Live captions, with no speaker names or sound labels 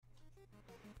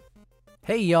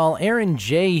Hey y'all, Aaron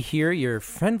J here, your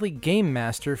friendly game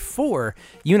master for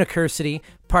Unicursity,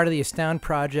 part of the Astound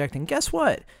Project. And guess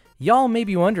what? Y'all may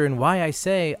be wondering why I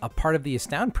say a part of the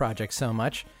Astound Project so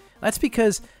much. That's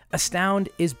because Astound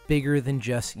is bigger than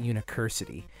just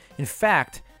Unicursity. In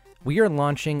fact, we are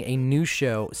launching a new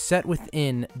show set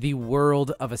within the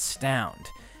world of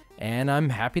Astound. And I'm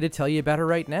happy to tell you about it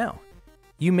right now.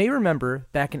 You may remember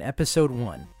back in episode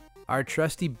 1, our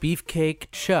trusty beefcake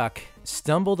Chuck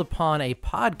stumbled upon a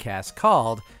podcast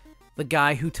called The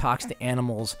Guy Who Talks to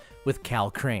Animals with Cal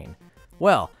Crane.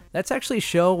 Well, that's actually a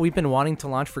show we've been wanting to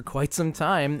launch for quite some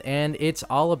time, and it's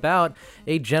all about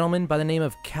a gentleman by the name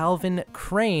of Calvin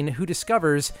Crane who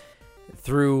discovers,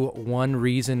 through one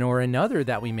reason or another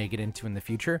that we may get into in the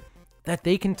future, that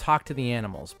they can talk to the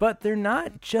animals. But they're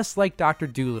not just like Dr.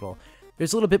 Dolittle.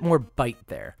 There's a little bit more bite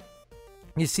there.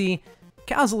 You see,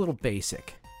 Cal's a little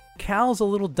basic. Cal's a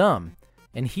little dumb,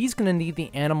 and he's going to need the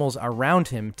animals around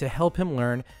him to help him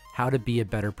learn how to be a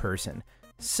better person.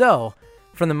 So,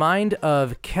 from the mind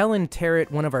of Kellen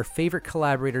Terrett, one of our favorite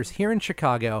collaborators here in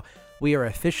Chicago, we are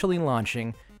officially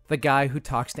launching The Guy Who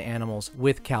Talks to Animals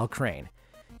with Cal Crane.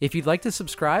 If you'd like to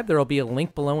subscribe, there will be a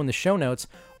link below in the show notes,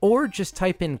 or just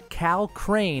type in Cal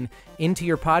Crane into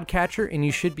your podcatcher and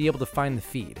you should be able to find the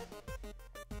feed.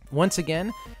 Once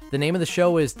again, the name of the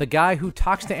show is The Guy Who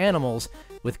Talks to Animals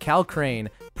with Cal Crane,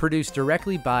 produced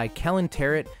directly by Kellen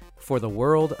Terrett for the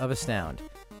world of Astound.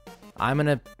 I'm going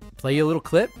to play you a little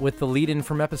clip with the lead-in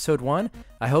from episode 1.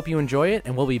 I hope you enjoy it,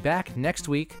 and we'll be back next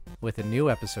week with a new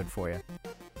episode for you.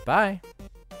 Bye.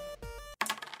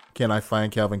 Can I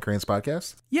find Calvin Crane's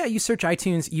podcast? Yeah, you search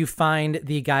iTunes, you find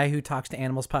The Guy Who Talks to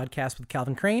Animals podcast with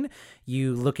Calvin Crane.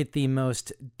 You look at the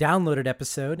most downloaded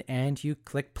episode, and you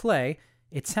click play.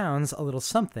 It sounds a little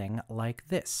something like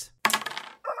this.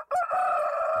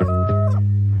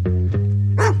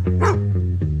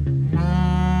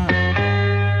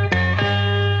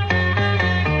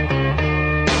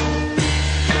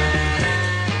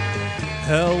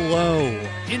 Hello,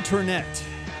 Internet.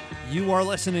 You are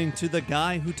listening to The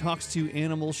Guy Who Talks to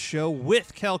Animals show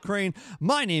with Cal Crane.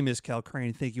 My name is Cal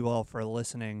Crane. Thank you all for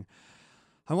listening.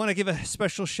 I want to give a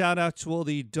special shout out to all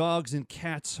the dogs and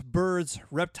cats, birds,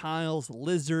 reptiles,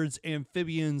 lizards,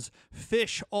 amphibians,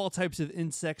 fish, all types of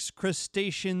insects,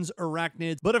 crustaceans,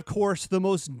 arachnids. But of course, the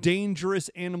most dangerous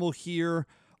animal here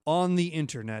on the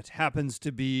internet happens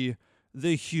to be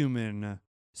the human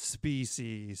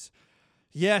species.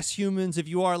 Yes, humans, if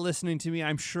you are listening to me,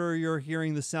 I'm sure you're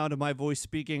hearing the sound of my voice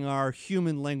speaking our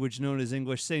human language known as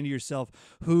English, saying to yourself,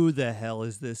 who the hell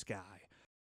is this guy?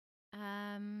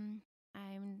 I'm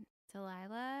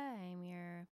Delilah. I'm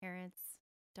your parents'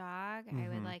 dog. I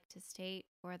would like to state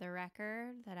for the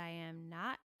record that I am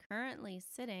not currently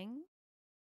sitting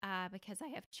because I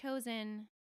have chosen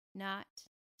not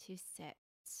to sit.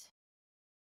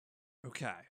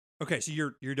 Okay, so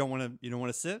you don't want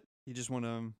to sit? You just want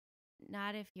to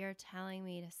Not if you're telling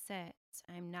me to sit.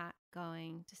 I'm not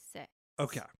going to sit.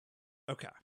 Okay.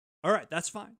 All right, that's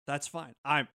fine.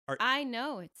 I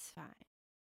know it's fine.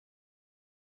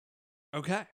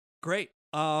 Okay, great.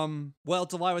 Well,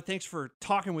 Delilah, thanks for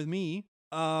talking with me.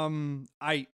 You're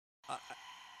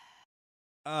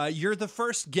the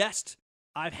first guest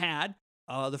I've had,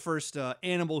 the first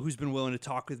animal who's been willing to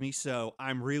talk with me. So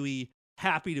I'm really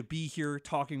happy to be here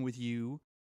talking with you.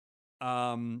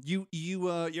 Are you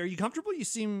comfortable? You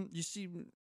seem.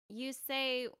 You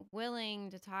say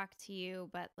willing to talk to you,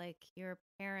 but like your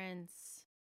parents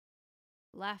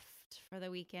left for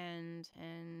the weekend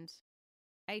and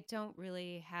I don't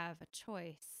really have a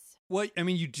choice. Well, I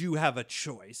mean, you do have a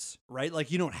choice, right?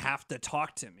 Like, you don't have to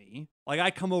talk to me. Like,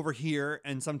 I come over here,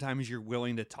 and sometimes you're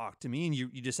willing to talk to me, and you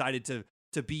decided to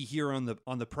be here on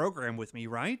the program with me,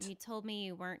 right? You told me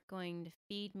you weren't going to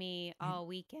feed me all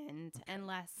weekend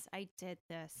unless I did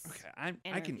this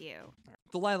interview.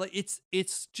 Delilah, it's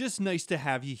just nice to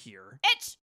have you here.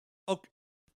 Itch! Okay.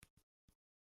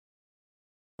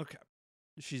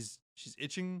 She's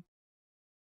itching.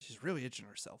 She's really itching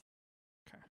herself.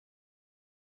 Okay.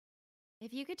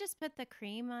 If you could just put the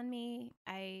cream on me,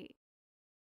 I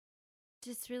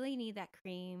just really need that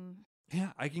cream.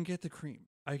 Yeah, I can get the cream.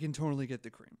 I can totally get the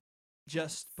cream.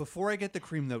 Just before I get the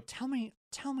cream, though, tell me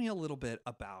a little bit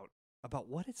about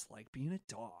what it's like being a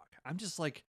dog. I'm just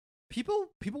like, people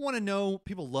want to know.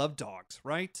 People love dogs,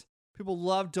 right? People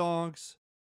love dogs.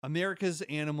 America's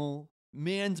animal,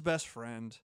 man's best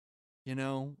friend. You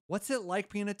know, what's it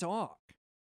like being a dog?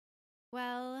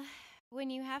 Well, when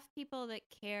you have people that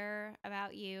care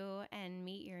about you and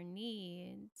meet your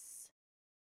needs,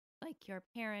 like your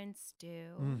parents do,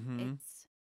 it's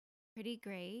pretty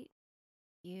great.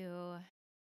 You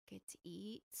get to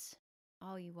eat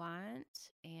all you want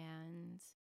and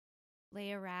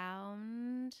lay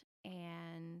around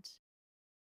and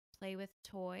play with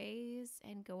toys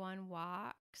and go on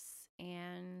walks.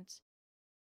 And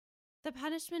the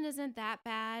punishment isn't that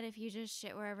bad if you just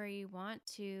shit wherever you want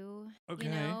to. Okay.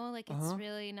 You know, like it's Uh-huh.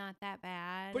 really not that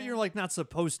bad. But you're like not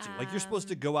supposed to. Like you're supposed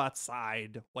to Um, go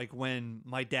outside like when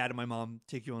my dad and my mom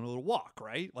take you on a little walk,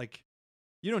 right? Like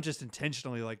you don't just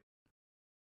intentionally like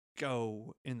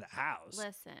go in the house.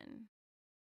 Listen,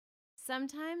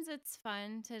 sometimes it's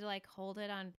fun to like hold it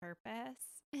on purpose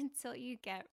until you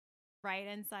get right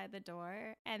inside the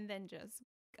door and then just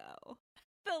go.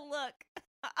 The look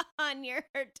on your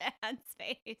dad's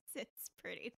face, it's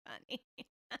pretty funny.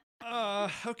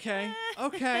 Okay.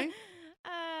 Okay.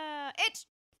 Itch.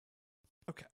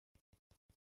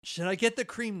 Should I get the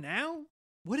cream now?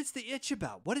 What is the itch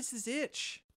about? What is this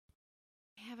itch?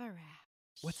 I have a rash.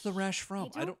 What's the rash from?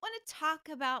 I don't want to talk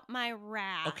about my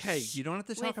rash. Okay, you don't have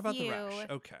to talk with about the you. rash.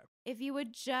 Okay. If you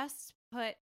would just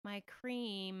put my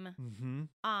cream Mm-hmm.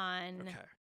 on.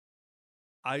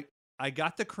 Okay. I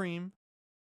got the cream.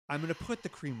 I'm gonna put the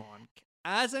cream on.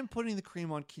 As I'm putting the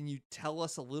cream on, can you tell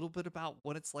us a little bit about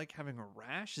what it's like having a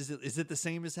rash? Is it the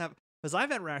same as have? Because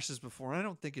I've had rashes before. And I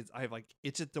don't think I like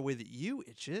itch it the way that you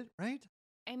itch it, right?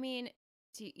 I mean,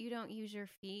 you don't use your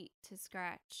feet to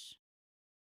scratch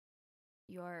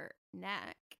your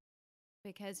neck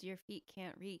because your feet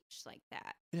can't reach like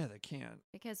that Yeah, they can.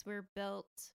 because we're built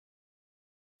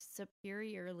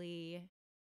superiorly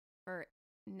for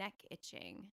neck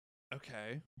itching.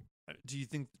 Okay. Do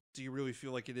you really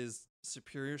feel like it is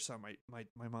superior? So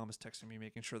my mom is texting me,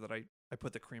 making sure that I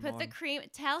put the cream on. Put the cream.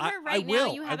 Tell I- her I right now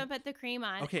will. you haven't put the cream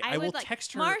on. Okay, I will would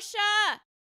text her- Marsha,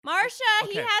 he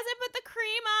Okay. hasn't put the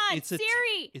cream on. It's a te-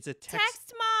 Siri, It's a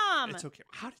text mom. It's okay.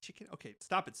 How did you get? Okay,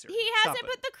 stop it, Siri. He Stop hasn't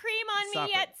it. put the cream on Stop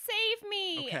me it. yet. Save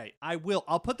me. Okay, I will.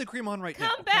 I'll put the cream on right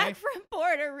now. Come back okay? from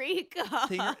Puerto Rico.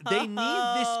 They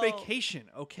need this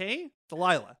vacation, okay?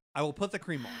 Delilah, I will put the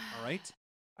cream on, all right?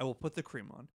 I will put the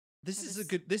cream on. This is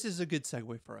a good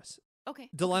segue for us. Okay.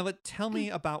 Delilah, tell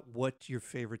me about what your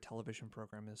favorite television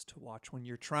program is to watch when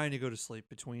you're trying to go to sleep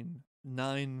between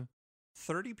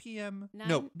 9:30 p.m.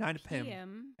 9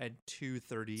 p.m. and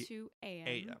 2:30 2 a.m.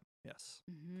 a.m. Yes.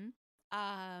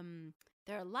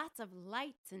 There are lots of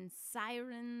lights and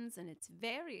sirens, and it's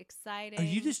very exciting. Are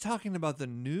you just talking about the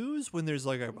news when there's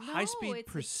like a high-speed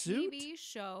it's pursuit? a TV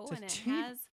show, It's a and it TV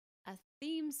has a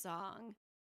theme song,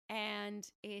 and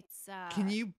it's Can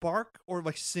you bark or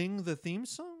like sing the theme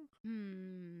song?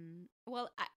 Well,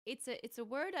 it's a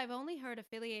word I've only heard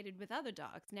affiliated with other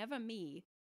dogs, never me.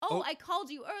 Oh, I called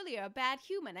you earlier a bad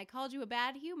human. I called you a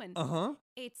bad human. Uh-huh.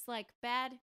 It's like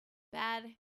bad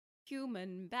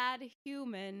human.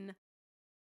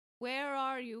 Where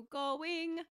are you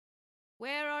going?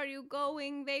 Where are you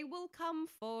going? They will come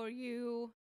for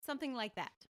you. Something like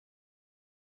that.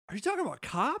 Are you talking about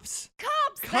cops?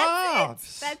 Cops!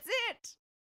 Cops! That's it!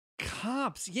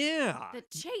 Cops, yeah. The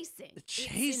chasing. The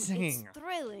chasing. It's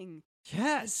thrilling.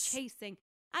 Yes. The chasing.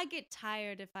 I get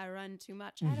tired if I run too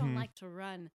much. I don't Mhm. like to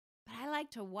run, but I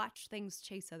like to watch things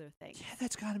chase other things. Yeah,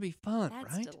 that's got to be fun,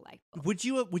 That's right? delightful. Would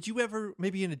you ever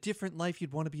maybe in a different life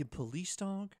you'd want to be a police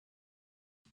dog?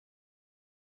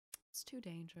 It's too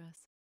dangerous.